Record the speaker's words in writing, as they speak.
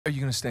Are you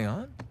gonna stay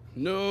on?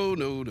 No,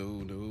 no,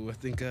 no, no. I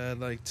think I'd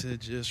like to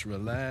just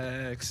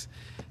relax,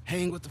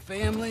 hang with the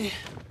family,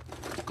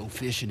 go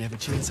fishing every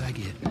chance I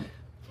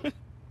get.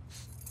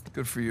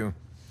 Good for you.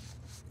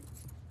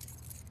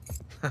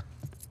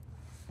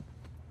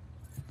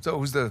 So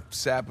who's the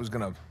sap who's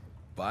gonna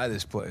buy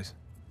this place?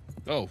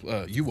 Oh,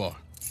 you are.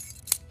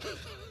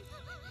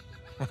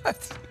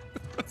 What?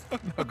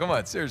 No, come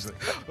on, seriously.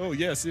 Oh,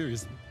 yeah,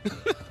 seriously.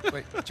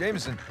 Wait,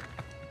 Jameson.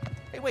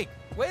 Hey,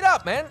 wait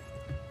up, man.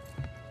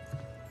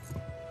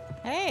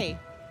 Hey.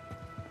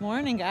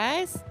 Morning,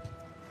 guys.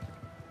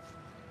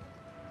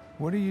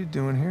 What are you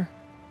doing here?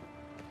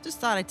 Just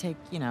thought I'd take,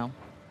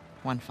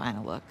 one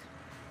final look.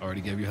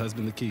 Already gave your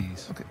husband the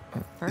keys. Okay.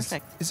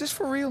 Perfect. Is this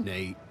for real?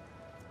 Nate,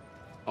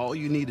 all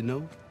you need to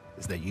know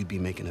is that you'd be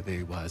making a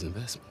very wise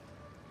investment.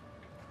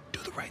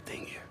 Do the right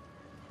thing here.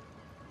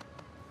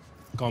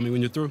 Call me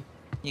when you're through.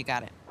 You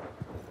got it.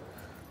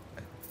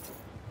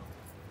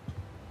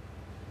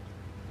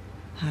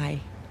 Hi.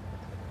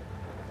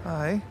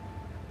 Hi.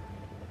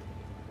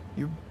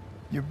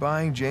 You're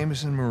buying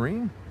Jameson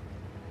Marine?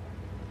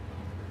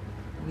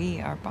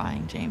 We are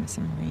buying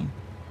Jameson Marine.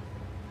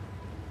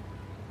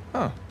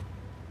 Huh.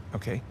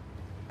 Okay.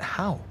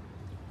 How?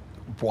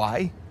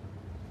 Why?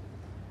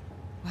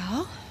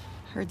 Well,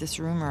 heard this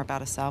rumor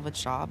about a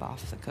salvage job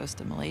off the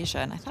coast of Malaysia,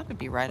 and I thought it'd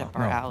be right up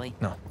our alley.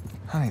 No.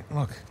 Honey,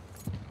 look.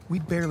 We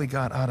barely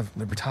got out of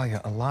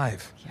Libertalia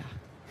alive. Yeah.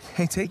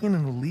 Hey, taking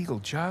an illegal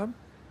job?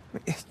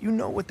 You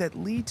know what that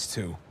leads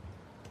to.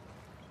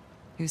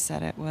 Who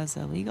said it was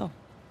illegal?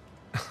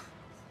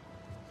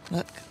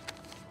 Look.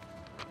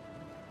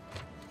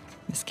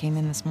 This came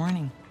in this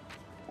morning.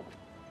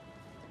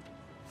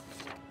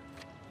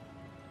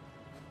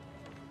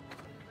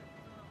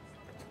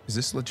 Is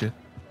this legit?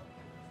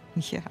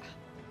 Yeah.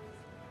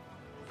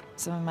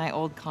 Some of my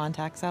old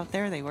contacts out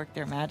there, they worked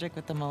their magic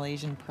with the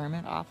Malaysian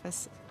permit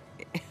office.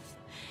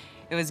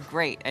 It was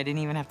great. I didn't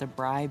even have to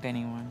bribe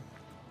anyone.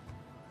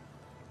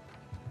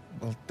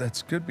 Well,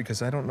 that's good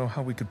because I don't know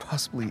how we could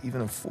possibly even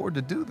afford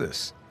to do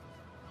this.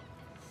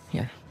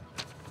 Here.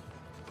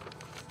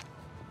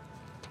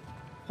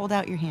 Hold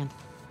out your hand.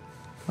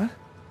 What?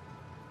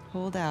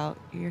 Hold out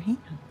your hand.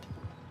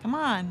 Come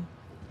on.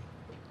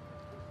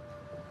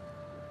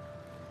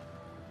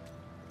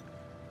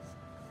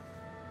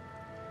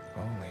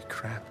 Holy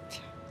crap.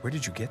 Where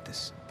did you get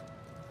this?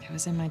 It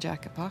was in my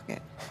jacket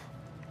pocket.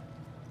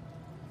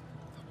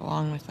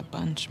 Along with a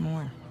bunch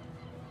more.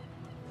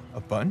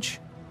 A bunch?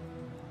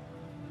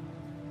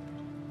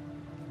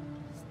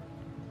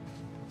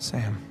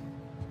 Sam.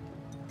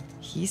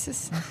 He's a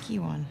sneaky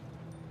one.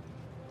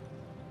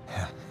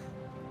 Yeah.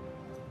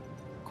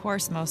 Of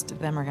course, most of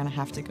them are going to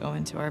have to go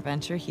into our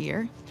venture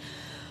here,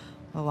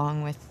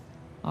 along with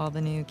all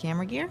the new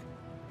camera gear.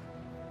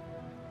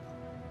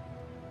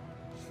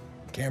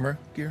 Camera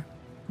gear?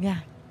 Yeah.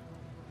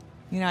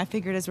 I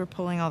figured as we're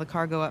pulling all the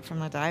cargo up from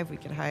the dive, we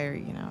could hire,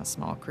 a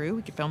small crew.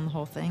 We could film the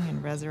whole thing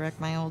and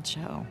resurrect my old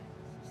show.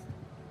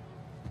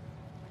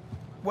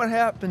 What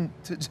happened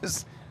to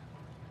just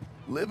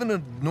living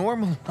a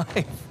normal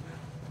life?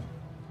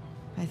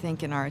 I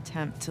think in our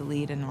attempt to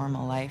lead a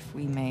normal life,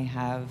 we may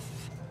have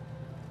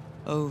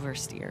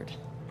oversteered.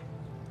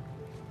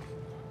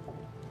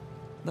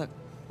 Look,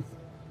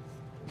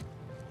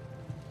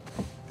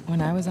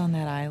 when I was on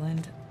that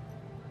island,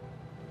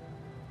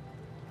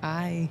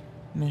 I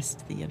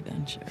missed the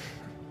adventure.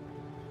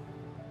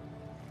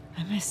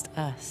 I missed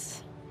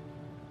us.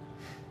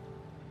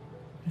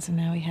 And so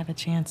now we have a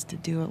chance to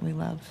do what we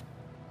love.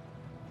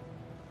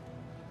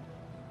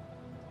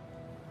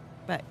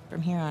 But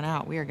from here on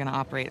out, we are going to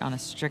operate on a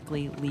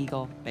strictly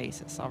legal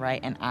basis, all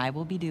right? And I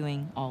will be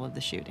doing all of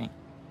the shooting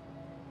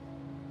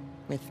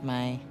with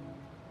my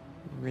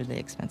really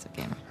expensive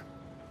camera.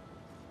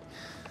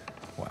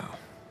 Wow.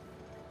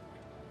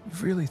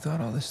 You've really thought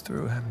all this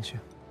through, haven't you?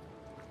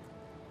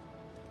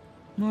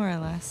 More or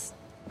less.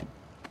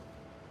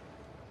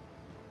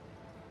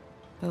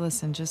 But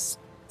listen, just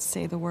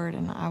say the word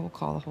and I will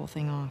call the whole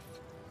thing off.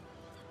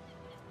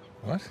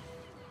 What?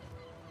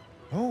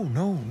 Oh,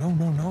 no.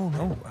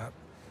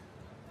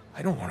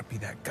 I don't want to be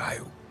that guy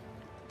who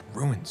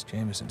ruins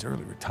Jameson's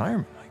early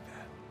retirement like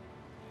that.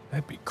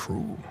 That'd be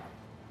cruel.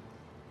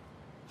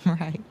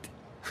 Right.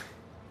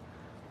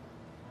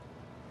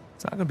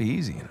 It's not gonna be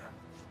easy,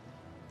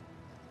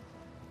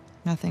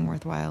 Nothing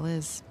worthwhile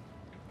is.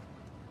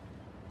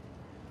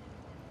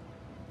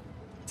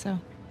 So,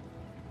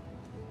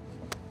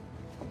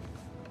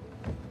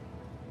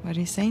 what do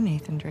you say,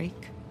 Nathan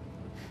Drake?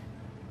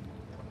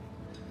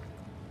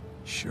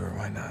 Sure,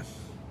 why not?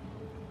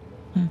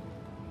 Hmm.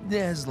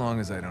 Yeah, as long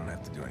as I don't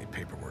have to do any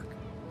paperwork.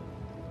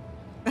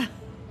 Well,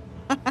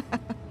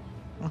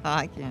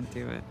 I can't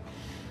do it.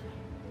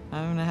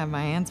 I'm gonna have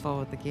my hands full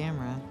with the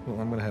camera.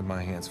 Well, I'm gonna have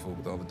my hands full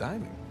with all the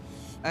diving.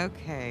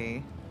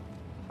 Okay,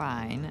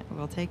 fine.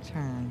 We'll take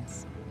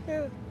turns.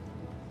 Yeah.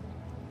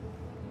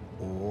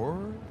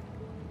 Or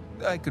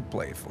I could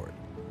play for it.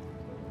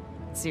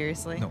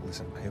 Seriously? No,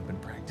 listen, I have been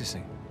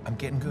practicing. I'm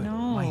getting good. No.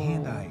 My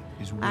hand-eye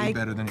is way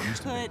better than it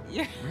used to be.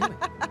 Your... Really?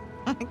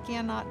 I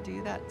cannot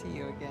do that to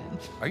you again.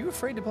 Are you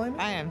afraid to play me?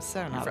 I am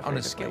so not afraid On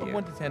a to scale play of you.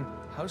 1 to 10,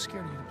 how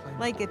scared are you to play me?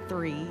 Like a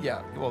 3.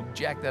 Yeah, well,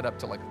 jack that up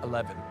to like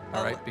 11,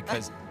 all right?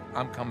 Because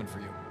I'm coming for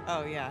you.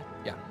 Oh, yeah.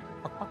 Yeah.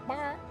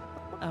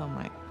 Oh,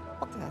 my.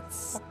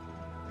 That's...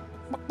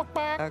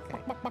 Okay.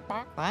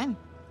 Fine.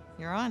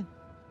 You're on.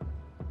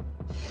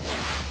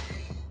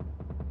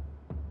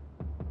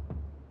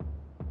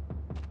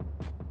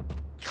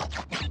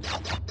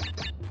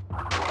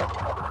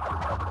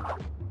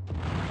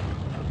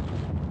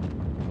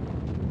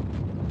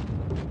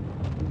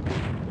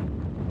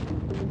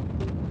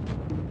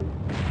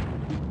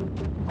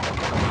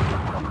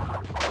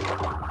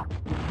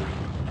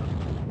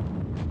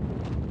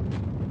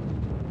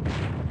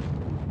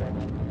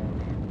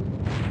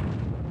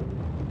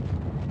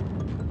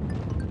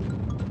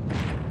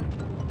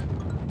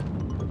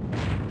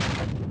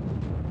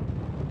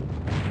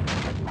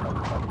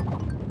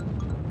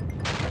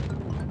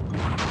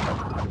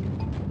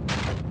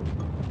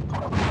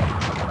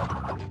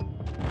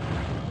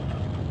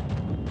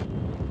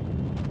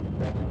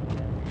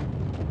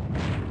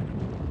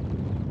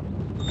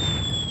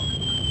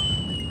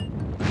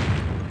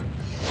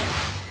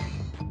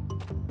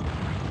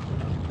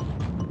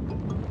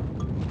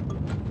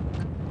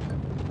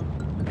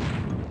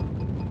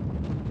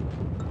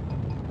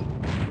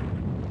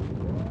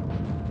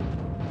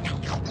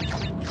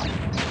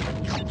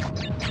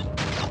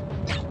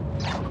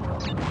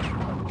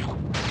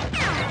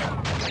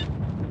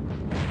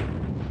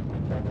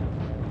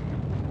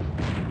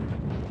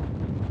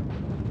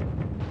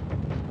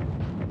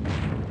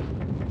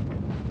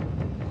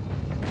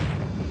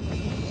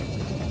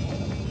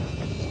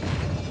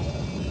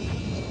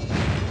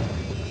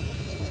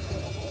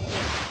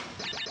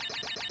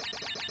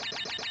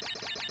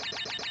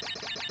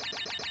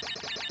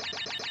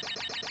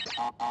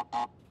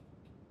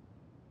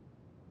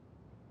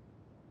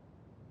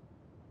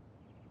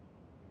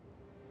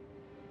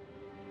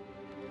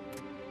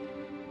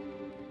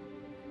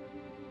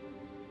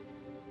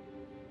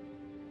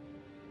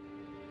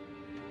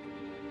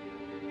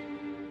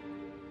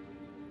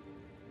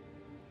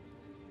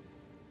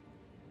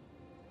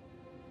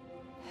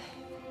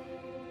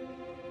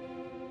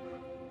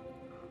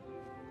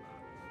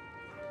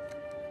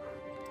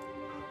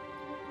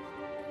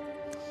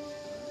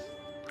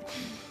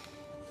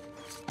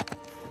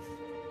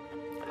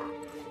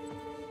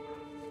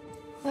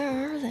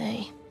 Where are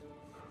they?